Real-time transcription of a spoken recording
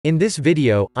In this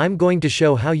video, I'm going to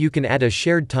show how you can add a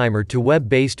shared timer to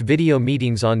web-based video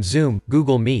meetings on Zoom,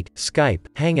 Google Meet, Skype,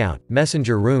 Hangout,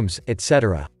 Messenger Rooms,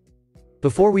 etc.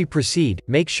 Before we proceed,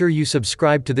 make sure you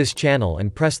subscribe to this channel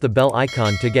and press the bell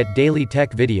icon to get daily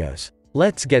tech videos.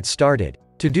 Let's get started.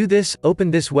 To do this, open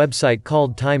this website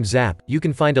called TimeZap. You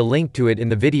can find a link to it in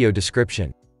the video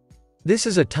description. This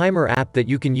is a timer app that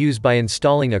you can use by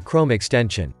installing a Chrome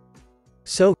extension.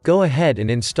 So, go ahead and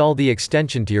install the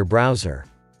extension to your browser.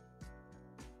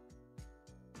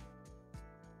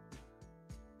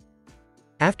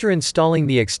 After installing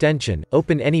the extension,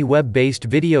 open any web-based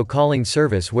video calling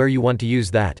service where you want to use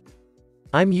that.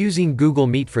 I'm using Google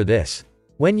Meet for this.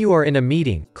 When you are in a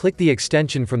meeting, click the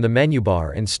extension from the menu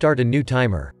bar and start a new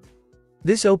timer.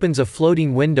 This opens a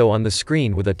floating window on the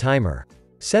screen with a timer.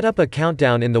 Set up a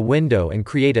countdown in the window and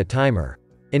create a timer.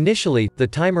 Initially, the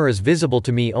timer is visible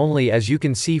to me only, as you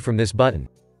can see from this button.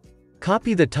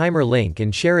 Copy the timer link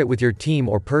and share it with your team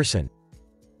or person.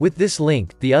 With this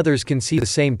link, the others can see the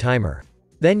same timer.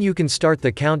 Then you can start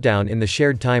the countdown in the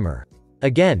shared timer.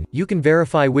 Again, you can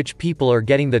verify which people are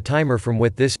getting the timer from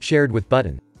with this shared with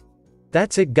button.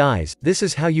 That's it guys, this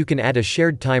is how you can add a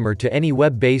shared timer to any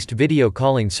web-based video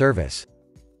calling service.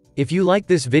 If you like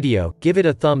this video, give it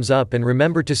a thumbs up and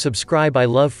remember to subscribe. I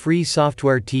love free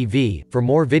software TV for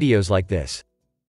more videos like this.